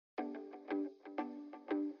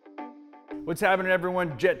What's happening,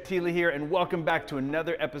 everyone? Tila here, and welcome back to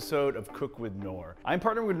another episode of Cook with Noor. I'm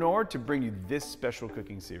partnering with Noor to bring you this special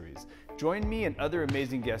cooking series. Join me and other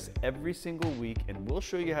amazing guests every single week, and we'll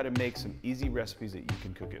show you how to make some easy recipes that you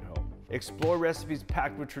can cook at home. Explore recipes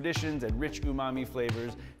packed with traditions and rich umami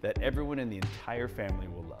flavors that everyone in the entire family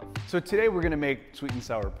will love. So today we're gonna make sweet and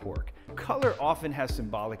sour pork. Color often has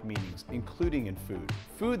symbolic meanings, including in food.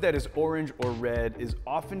 Food that is orange or red is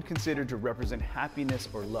often considered to represent happiness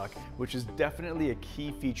or luck, which is definitely a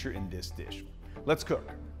key feature in this dish. Let's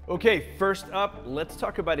cook. Okay, first up, let's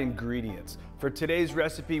talk about ingredients. For today's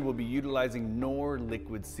recipe, we'll be utilizing Noor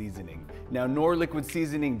liquid seasoning. Now, Noor liquid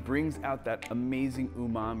seasoning brings out that amazing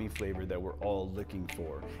umami flavor that we're all looking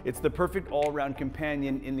for. It's the perfect all-around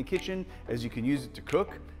companion in the kitchen, as you can use it to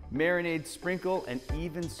cook, marinate, sprinkle, and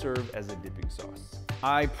even serve as a dipping sauce.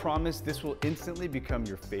 I promise this will instantly become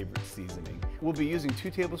your favorite seasoning. We'll be using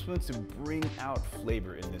 2 tablespoons to bring out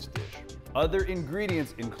flavor in this dish. Other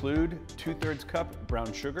ingredients include 2/3 cup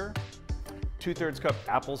brown sugar, 2/3 cup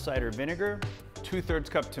apple cider vinegar, 2/3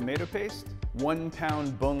 cup tomato paste, 1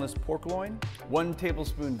 pound boneless pork loin, 1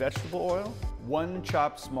 tablespoon vegetable oil, 1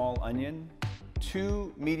 chopped small onion,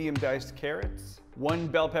 2 medium diced carrots, 1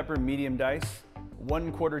 bell pepper medium dice,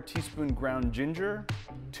 1/4 teaspoon ground ginger,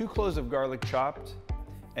 2 cloves of garlic chopped,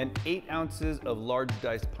 and 8 ounces of large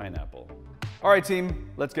diced pineapple. All right, team,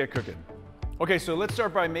 let's get cooking. Okay, so let's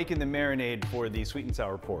start by making the marinade for the sweet and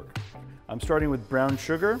sour pork. I'm starting with brown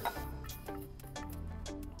sugar,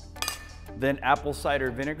 then apple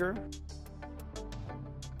cider vinegar.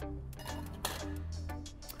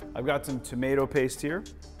 I've got some tomato paste here.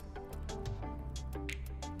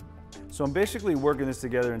 So I'm basically working this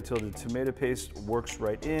together until the tomato paste works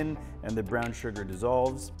right in and the brown sugar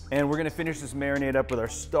dissolves. And we're gonna finish this marinade up with our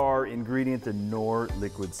star ingredient, the Noor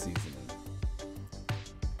liquid seasoning.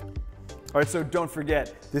 All right, so don't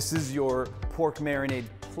forget, this is your pork marinade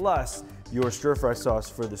plus your stir-fry sauce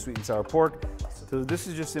for the sweet and sour pork. So this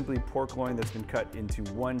is just simply pork loin that's been cut into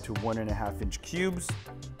 1 to 1.5 inch cubes.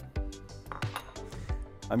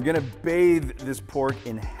 I'm gonna bathe this pork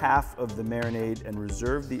in half of the marinade and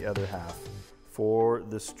reserve the other half for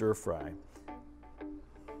the stir-fry.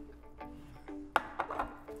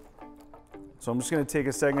 So I'm just gonna take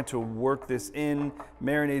a second to work this in.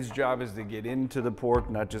 Marinade's job is to get into the pork,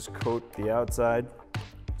 not just coat the outside.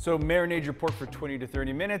 So marinate your pork for 20 to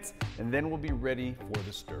 30 minutes, and then we'll be ready for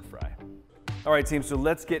the stir-fry. All right, team, so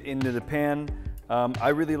let's get into the pan. I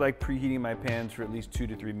really like preheating my pans for at least 2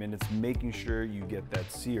 to 3 minutes, making sure you get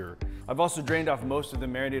that sear. I've also drained off most of the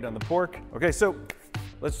marinade on the pork. Okay, so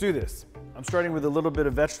let's do this. I'm starting with a little bit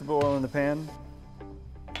of vegetable oil in the pan.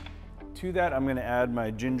 To that, I'm gonna add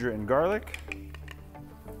my ginger and garlic.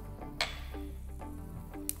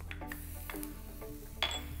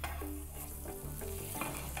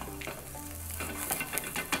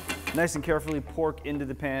 Nice and carefully pork into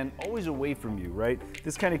the pan, always away from you, right?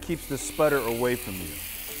 This kind of keeps the sputter away from you.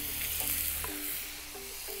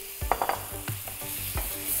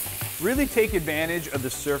 Really take advantage of the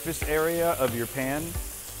surface area of your pan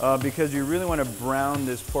because you really want to brown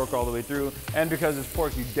this pork all the way through, and because it's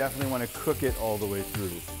pork, you definitely want to cook it all the way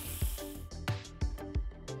through.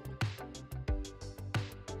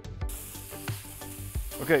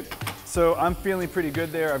 Okay. So I'm feeling pretty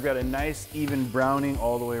good there. I've got a nice even browning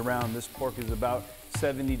all the way around. This pork is about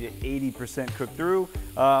 70 to 80% cooked through.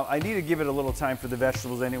 I need to give it a little time for the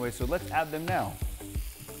vegetables anyway, so let's add them now.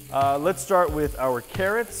 Let's start with our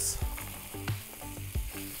carrots.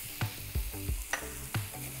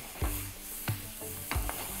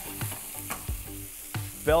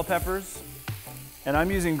 Bell peppers, and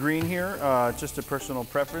I'm using green here, just a personal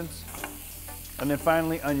preference. And then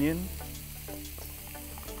finally, onion.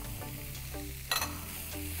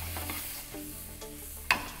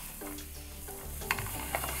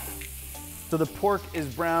 So the pork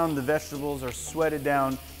is brown, the vegetables are sweated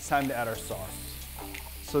down, it's time to add our sauce.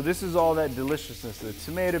 So this is all that deliciousness, the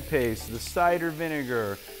tomato paste, the cider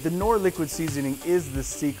vinegar. The Noor liquid seasoning is the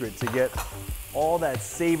secret to get all that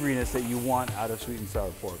savoriness that you want out of sweet and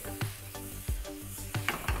sour pork.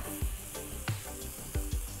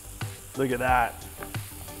 Look at that.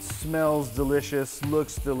 Smells delicious,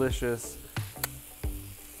 looks delicious.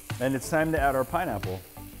 And it's time to add our pineapple.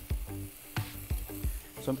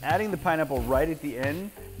 So I'm adding the pineapple right at the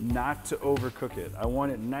end, not to overcook it. I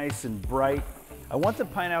want it nice and bright. I want the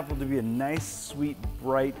pineapple to be a nice, sweet,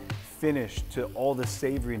 bright finish to all the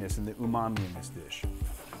savoriness and the umami in this dish.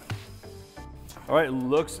 All right,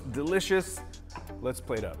 looks delicious. Let's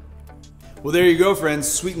plate up. Well, there you go, friends.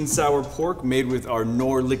 Sweet and sour pork made with our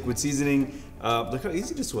Noor liquid seasoning. Look how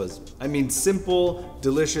easy this was. I mean, simple,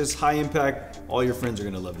 delicious, high impact. All your friends are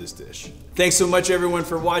gonna love this dish. Thanks so much everyone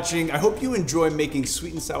for watching. I hope you enjoy making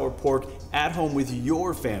sweet and sour pork at home with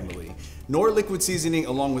your family. Knorr liquid seasoning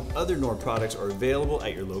along with other Knorr products are available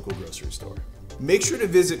at your local grocery store. Make sure to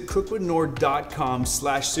visit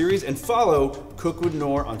cookwithknorr.com/series and follow Cook with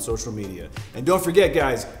Knorr on social media. And don't forget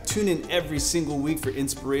guys, tune in every single week for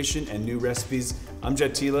inspiration and new recipes. I'm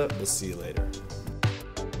Tila, we'll see you later.